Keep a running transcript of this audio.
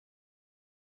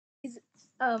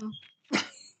Um,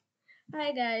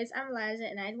 Hi guys, I'm Liza,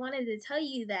 and I wanted to tell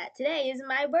you that today is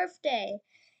my birthday,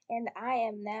 and I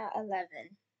am now 11.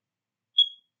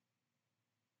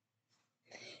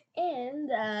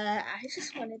 And I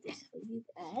just wanted to tell you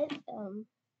that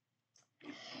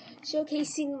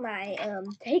showcasing my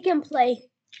take and play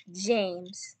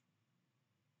James.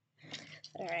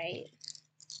 All right,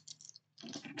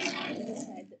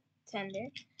 tender.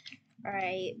 All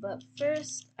right, but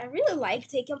first, I really like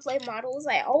take and play models.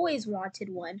 I always wanted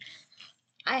one.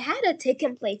 I had a take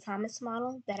and play Thomas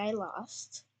model that I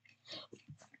lost,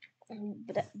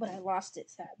 but I lost it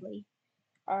sadly.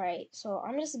 Alright, so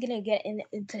I'm just gonna get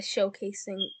into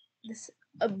showcasing this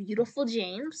a beautiful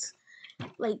James.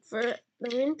 Like, for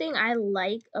the main thing I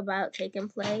like about Take and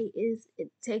Play is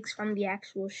it takes from the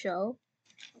actual show.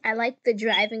 I like the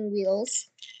driving wheels.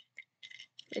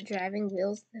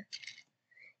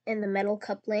 And the metal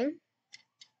coupling.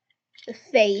 The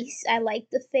face. I like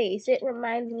the face. It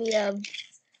reminds me of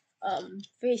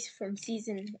face from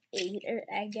season 8, or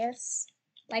I guess.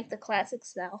 Like the classic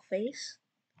style face.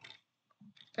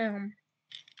 And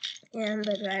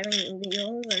the driving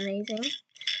wheels amazing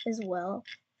as well.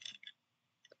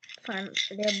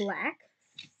 They're black.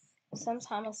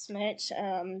 Sometimes a smudge.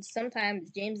 Sometimes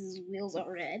James's wheels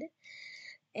are red.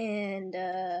 And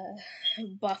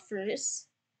buffers.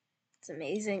 It's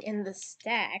amazing. And the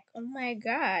stack. Oh my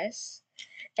gosh.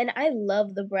 And I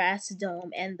love the brass dome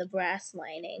and the brass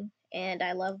lining. And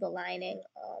I love the lining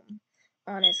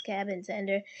on his cabin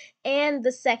tender. And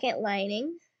the second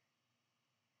lining.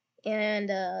 And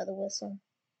the whistle.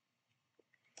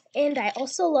 And I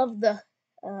also love the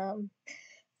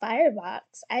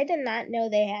firebox. I did not know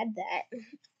they had that.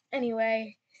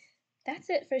 Anyway,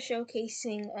 that's it for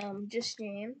showcasing just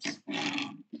James.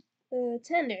 The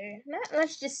tender. Not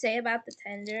much to say about the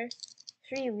tender.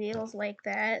 3 wheels like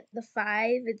that. The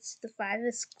 5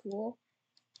 is cool.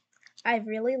 I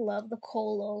really love the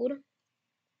coal load.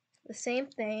 The same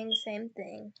thing.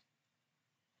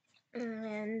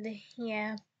 And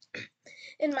yeah.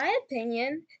 In my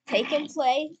opinion, Take and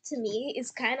Play to me is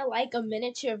kind of like a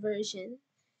miniature version.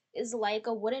 Is like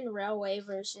a wooden railway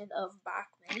version of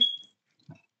Bachman.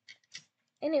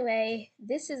 Anyway,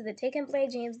 this is the Take and Play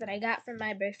James that I got for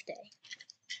my birthday.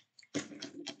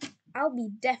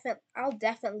 I'll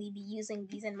definitely be using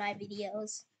these in my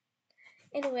videos.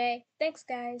 Anyway, thanks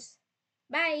guys.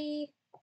 Bye.